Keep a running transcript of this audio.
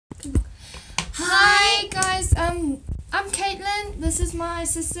this is my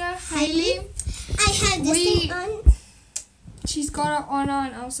sister Hailey. I have this thing on. She's got her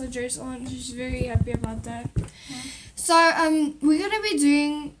honor and also dress on. She's very happy about that. Yeah. So we're gonna be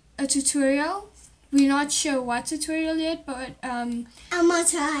doing a tutorial. We're not sure what tutorial yet, but a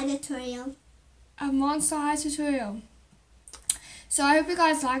Monster High tutorial. A Monster High tutorial. So I hope you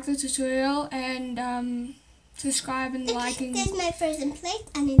guys like the tutorial and subscribe and like. And there's my frozen plate.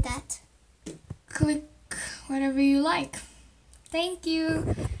 I need that. Click whatever you like. Thank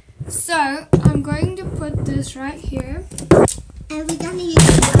you. So I'm going to put this right here. And we're gonna use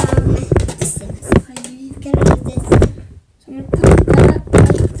this thing. We're gonna use this. So I'm gonna put that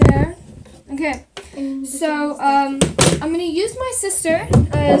right there. Okay. So I'm gonna use my sister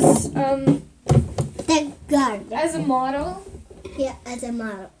as the guard. As a model. Yeah, as a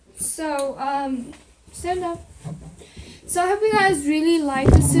model. So stand up. So I hope you guys really like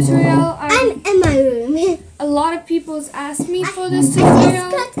this tutorial. I'm in my room. A lot of people's asked me for this tutorial.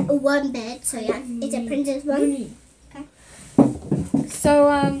 I just got one bed, so yeah, it's a princess one. Okay. So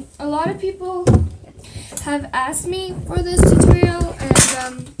a lot of people have asked me for this tutorial, and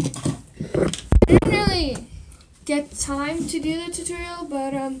I didn't really get time to do the tutorial,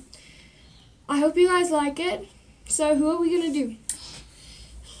 but I hope you guys like it. So who are we gonna do?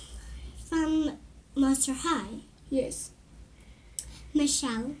 From Monster High. Yes.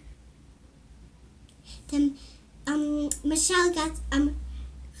 Michelle. Then Michelle got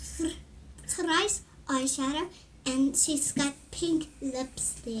rice eyeshadow and she's got pink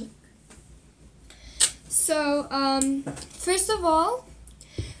lipstick. So first of all,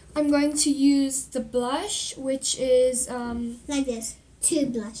 I'm going to use the blush, which is like this, 2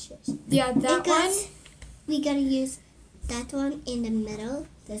 blushes. Yeah, that one. We're gonna use that one in the middle.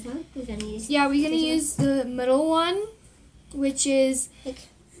 This one we're gonna use. Yeah, we're gonna use the middle one, which is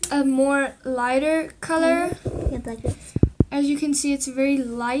a more lighter color. Yeah, like this. As you can see, it's a very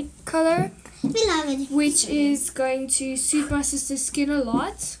light color. We love it. Which is going to suit my sister's skin a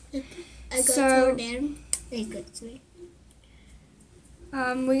lot. So there. Very good.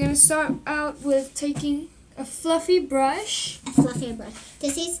 We're gonna start out with taking a fluffy brush. A fluffy brush.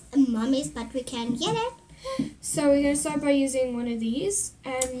 This is mommy's, but we can get it. So we're gonna start by using one of these,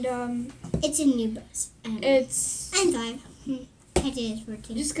 and it's a new brush. And it is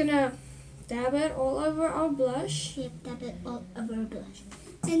working. Just gonna dab it all over our blush. Yep, dab it all over our blush.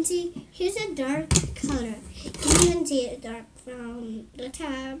 And see, here's a dark color. You can see it dark from the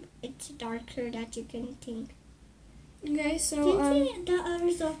tab. It's darker that you can think. Okay, so you can see the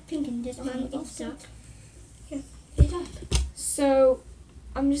others are pink and this one is dark. Here, it's dark. So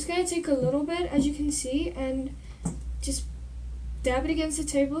I'm just gonna take a little bit, as you can see, and just dab it against the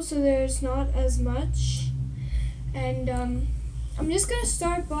table so there's not as much. And I'm just gonna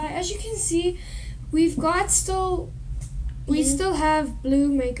start by, as you can see, we still have blue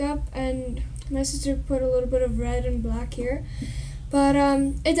makeup, and my sister put a little bit of red and black here, but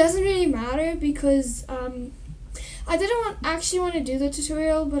it doesn't really matter because I didn't actually want to do the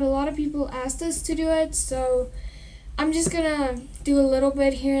tutorial, but a lot of people asked us to do it, so I'm just gonna do a little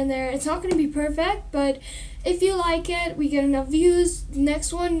bit here and there. It's not gonna be perfect, but if you like it, we get enough views, the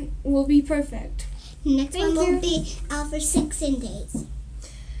next one will be perfect. Next one will be out for 16 days.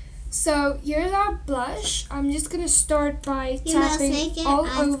 So here's our blush. I'm just gonna start by tapping all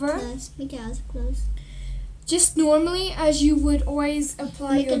over. Make your eyes close. Just normally, as you would always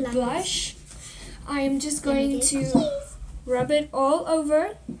apply your blush, I am just going to rub it all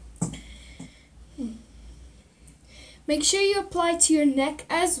over. Make sure you apply to your neck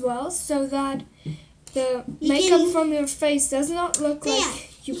as well, so that the makeup from your face does not look like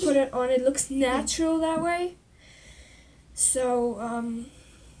you put it on. It looks natural that way. So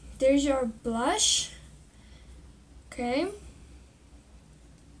there's your blush. Okay.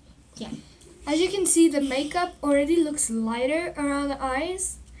 Yeah. As you can see, the makeup already looks lighter around the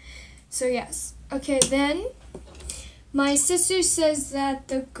eyes. So yes. Okay, then my sister says that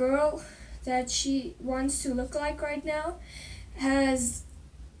the girl that she wants to look like right now has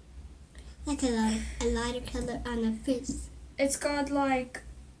like a lighter color on her face. It's got like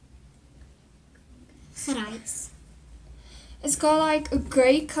eyes. It's got like a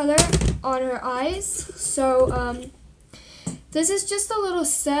gray color on her eyes. So this is just a little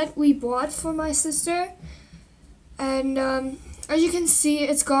set we bought for my sister, and as you can see,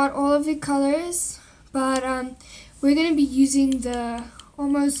 it's got all of the colors, but we're gonna be using the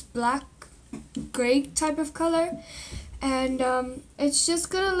almost black gray type of color, and it's just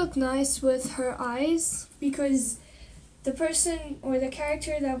gonna look nice with her eyes because the person or the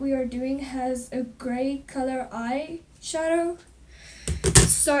character that we are doing has a gray color eye shadow.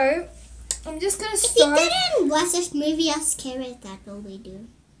 So I'm just gonna If start. you didn't watch this movie, I'm scared that's what we do.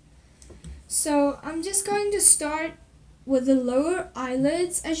 So I'm just going to start with the lower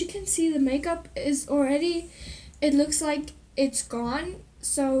eyelids. As you can see, the makeup is already, it looks like it's gone.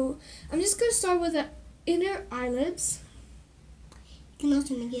 So I'm just going to start with the inner eyelids. You can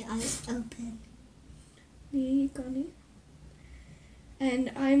also make your eyes open.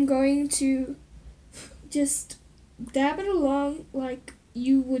 And I'm going to just dab it along like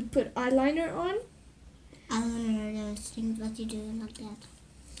you would put eyeliner on. I don't know those things, but you do it like that.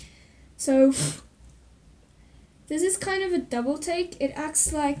 So this is kind of a double take. It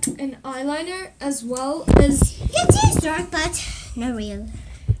acts like an eyeliner as well as... It is dark, but not real.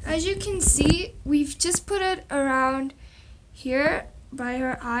 As you can see, we've just put it around here by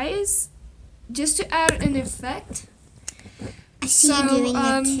her eyes just to add an effect. I see you doing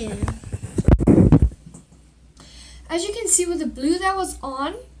it too. As you can see with the blue that was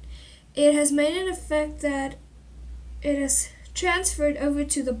on, it has made an effect that it has transferred over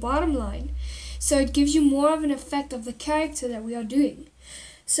to the bottom line. So it gives you more of an effect of the character that we are doing.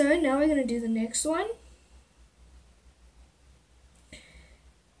 So now we're going to do the next one.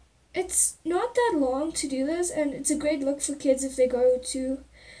 It's not that long to do this, and it's a great look for kids if they go to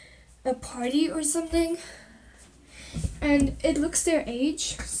a party or something. And it looks their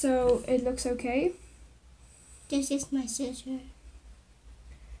age, so it looks okay. This is my sister.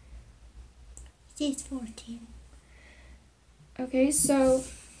 She's 14. Okay, so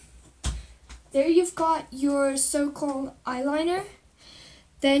there you've got your so-called eyeliner.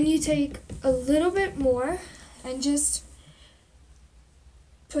 Then you take a little bit more and just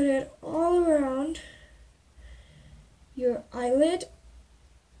put it all around your eyelid,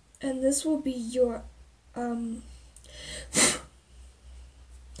 and this will be your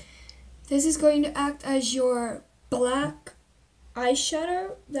this is going to act as your black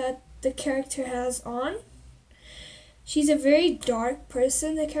eyeshadow that the character has on. She's a very dark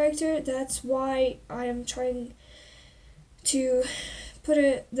person, the character. That's why I am trying to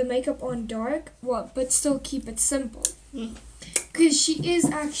put the makeup on dark, but still keep it simple. Because she is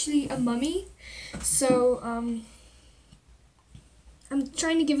actually a mummy, so I'm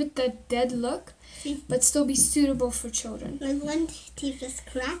trying to give it that dead look, but still be suitable for children. My one teeth is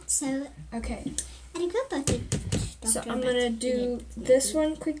cracked, so okay. So I'm gonna do this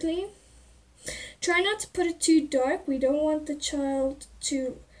one quickly. Try not to put it too dark. We don't want the child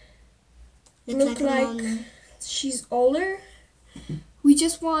to look like she's older. We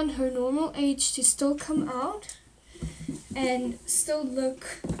just want her normal age to still come out and still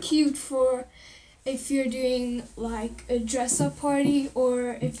look cute for if you're doing like a dress-up party,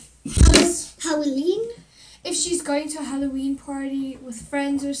 or if Halloween. If she's going to a Halloween party with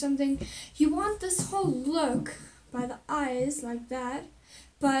friends or something. You want this whole look by the eyes like that,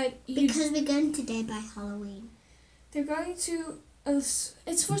 but because we're going today by Halloween. They're going to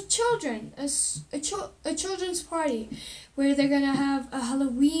it's for children, a children's party where they're gonna have a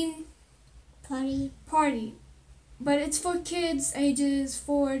Halloween party. But it's for kids ages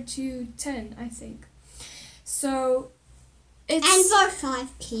 4 to 10, I think. So it's and for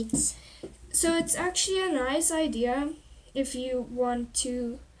 5 kids. So it's actually a nice idea if you want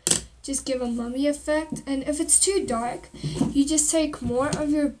to just give a mummy effect. And if it's too dark, you just take more of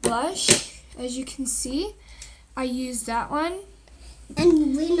your blush. As you can see, I use that one.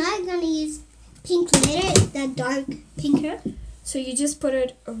 And we're not gonna use pink later, that dark pinker. So you just put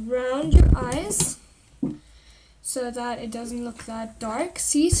it around your eyes so that it doesn't look that dark.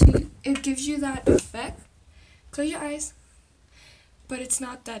 See, so it gives you that effect. Close your eyes, but it's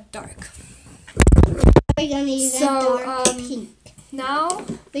not that dark. We're gonna use that dark pink. Now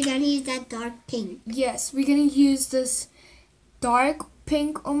we're gonna use that dark pink. Yes, we're gonna use this dark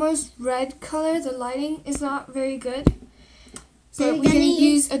pink, almost red color. The lighting is not very good. So we're gonna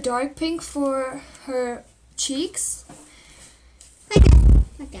use a dark pink for her cheeks.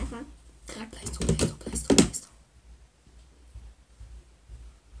 Like that, huh?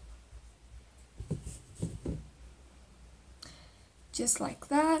 Just like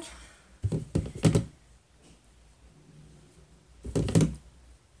that.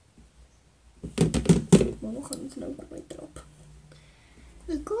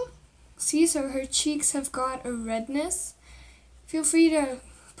 See, so her cheeks have got a redness. Feel free to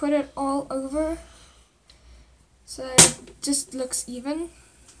put it all over so that it just looks even.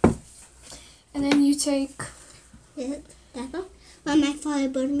 And then you take that one. When my father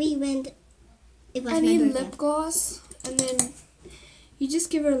burned me when it was any lip gloss, and then you just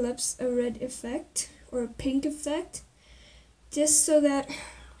give her lips a red effect or a pink effect, just so that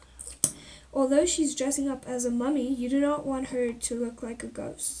although she's dressing up as a mummy, you do not want her to look like a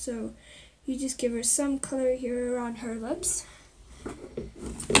ghost. So you just give her some color here around her lips. And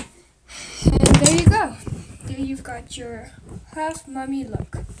there you go. There you've got your half mummy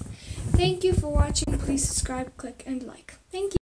look. Thank you for watching. Please subscribe, click, and like. Thank you.